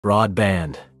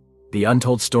Broadband: The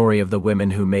Untold Story of the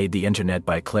Women Who Made the Internet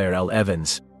by Claire L.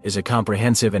 Evans is a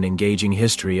comprehensive and engaging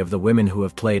history of the women who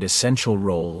have played essential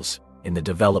roles in the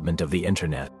development of the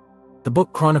Internet. The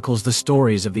book chronicles the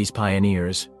stories of these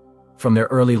pioneers, from their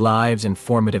early lives and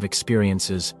formative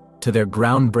experiences to their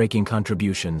groundbreaking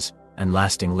contributions and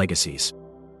lasting legacies.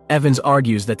 Evans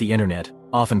argues that the Internet,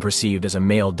 often perceived as a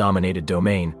male-dominated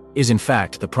domain, is in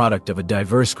fact the product of a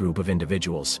diverse group of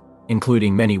individuals,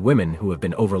 including many women who have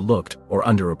been overlooked or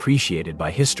underappreciated by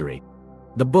history.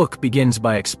 The book begins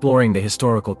by exploring the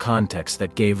historical context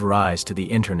that gave rise to the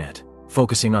Internet,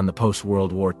 focusing on the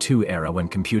post-World War II era when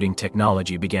computing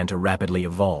technology began to rapidly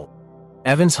evolve.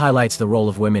 Evans highlights the role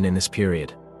of women in this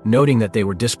period, noting that they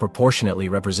were disproportionately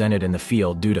represented in the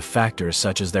field due to factors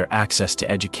such as their access to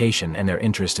education and their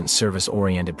interest in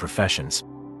service-oriented professions.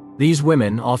 These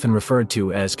women, often referred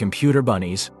to as computer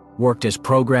bunnies, worked as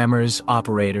programmers,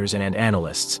 operators, and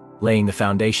analysts, laying the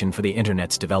foundation for the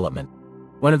Internet's development.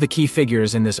 One of the key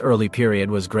figures in this early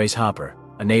period was Grace Hopper,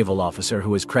 a naval officer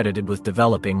who is credited with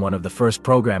developing one of the first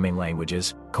programming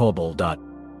languages, COBOL.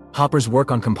 Hopper's work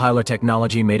on compiler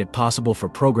technology made it possible for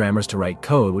programmers to write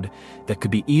code that could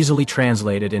be easily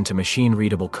translated into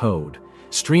machine-readable code,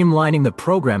 streamlining the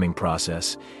programming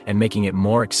process and making it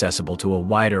more accessible to a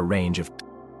wider range of.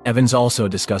 Evans also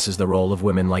discusses the role of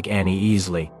women like Annie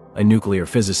Easley, a nuclear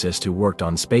physicist who worked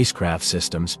on spacecraft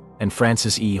systems, and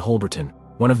Frances E. Holberton,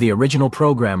 one of the original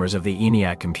programmers of the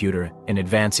ENIAC computer, in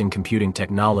advancing computing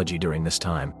technology during this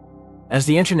time. As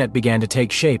the Internet began to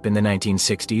take shape in the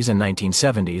 1960s and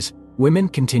 1970s, women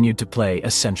continued to play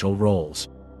essential roles.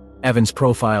 Evans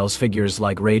profiles figures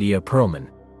like Radia Perlman,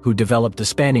 who developed the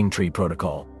spanning tree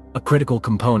protocol, a critical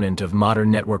component of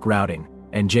modern network routing,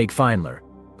 and Jake Feinler,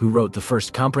 who wrote the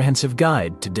first comprehensive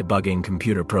guide to debugging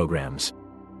computer programs.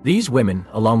 These women,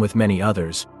 along with many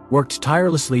others, worked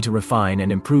tirelessly to refine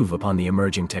and improve upon the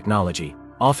emerging technology,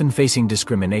 often facing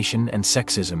discrimination and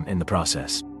sexism in the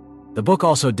process. The book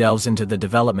also delves into the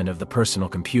development of the personal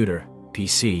computer,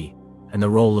 PC, and the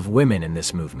role of women in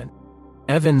this movement.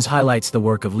 Evans highlights the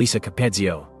work of Lisa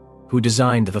Capezio, who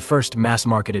designed the first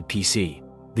mass-marketed PC,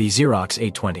 the Xerox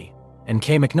 820, and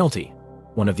Kay McNulty,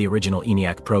 one of the original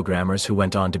ENIAC programmers who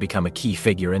went on to become a key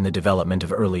figure in the development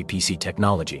of early PC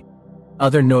technology.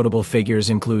 Other notable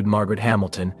figures include Margaret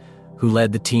Hamilton, who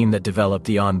led the team that developed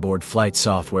the onboard flight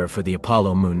software for the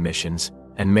Apollo moon missions,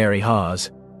 and Mary Haas,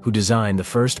 who designed the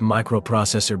first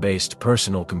microprocessor-based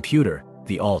personal computer,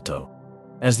 the Alto.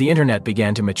 As the Internet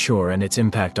began to mature and its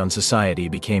impact on society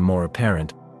became more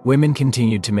apparent, women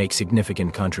continued to make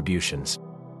significant contributions.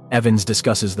 Evans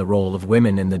discusses the role of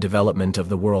women in the development of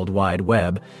the World Wide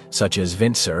Web, such as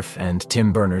Vint Cerf and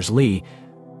Tim Berners-Lee,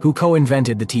 who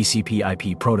co-invented the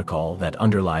TCP/IP protocol that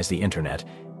underlies the Internet,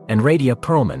 and Radia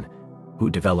Perlman, who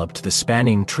developed the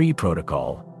spanning tree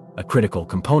protocol, a critical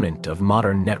component of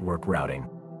modern network routing.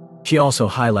 She also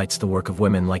highlights the work of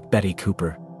women like Betty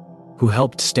Cooper, who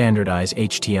helped standardize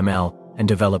HTML and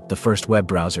developed the first web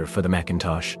browser for the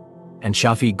Macintosh, and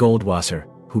Shafi Goldwasser,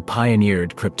 who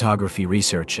pioneered cryptography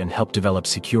research and helped develop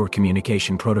secure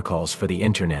communication protocols for the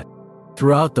Internet.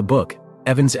 Throughout the book,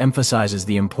 Evans emphasizes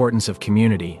the importance of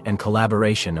community and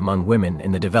collaboration among women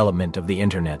in the development of the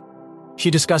Internet. She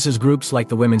discusses groups like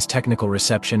the Women's Technical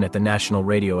Reception at the National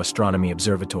Radio Astronomy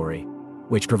Observatory,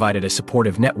 which provided a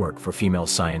supportive network for female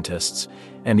scientists,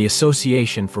 and the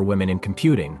Association for Women in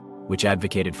Computing, which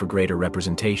advocated for greater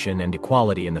representation and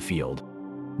equality in the field.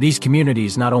 These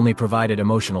communities not only provided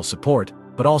emotional support,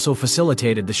 but also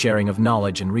facilitated the sharing of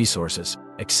knowledge and resources,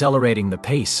 accelerating the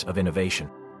pace of innovation.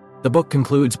 The book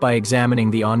concludes by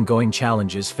examining the ongoing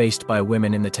challenges faced by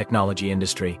women in the technology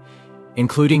industry,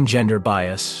 including gender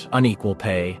bias, unequal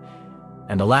pay,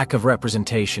 and a lack of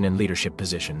representation in leadership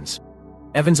positions.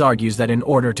 Evans argues that in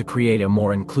order to create a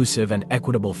more inclusive and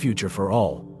equitable future for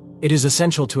all, it is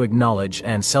essential to acknowledge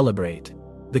and celebrate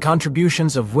the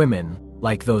contributions of women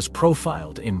like those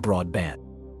profiled in Broadband.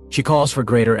 She calls for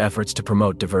greater efforts to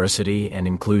promote diversity and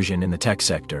inclusion in the tech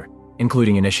sector,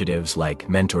 including initiatives like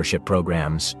mentorship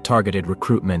programs, targeted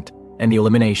recruitment, and the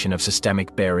elimination of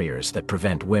systemic barriers that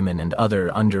prevent women and other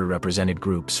underrepresented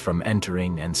groups from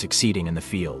entering and succeeding in the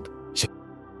field.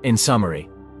 In summary,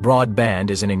 Broadband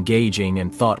is an engaging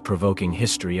and thought-provoking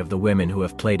history of the women who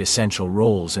have played essential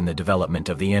roles in the development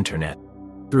of the Internet.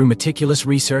 Through meticulous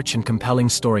research and compelling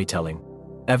storytelling,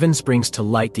 Evans brings to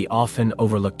light the often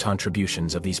overlooked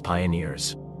contributions of these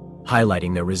pioneers,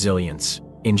 highlighting their resilience,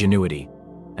 ingenuity,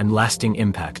 and lasting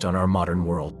impact on our modern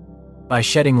world. By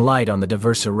shedding light on the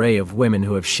diverse array of women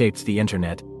who have shaped the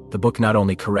Internet, the book not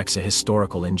only corrects a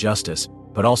historical injustice,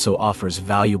 but also offers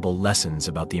valuable lessons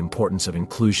about the importance of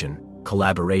inclusion,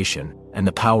 collaboration, and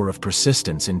the power of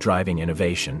persistence in driving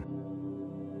innovation.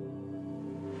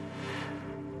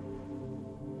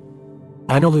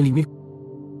 Ano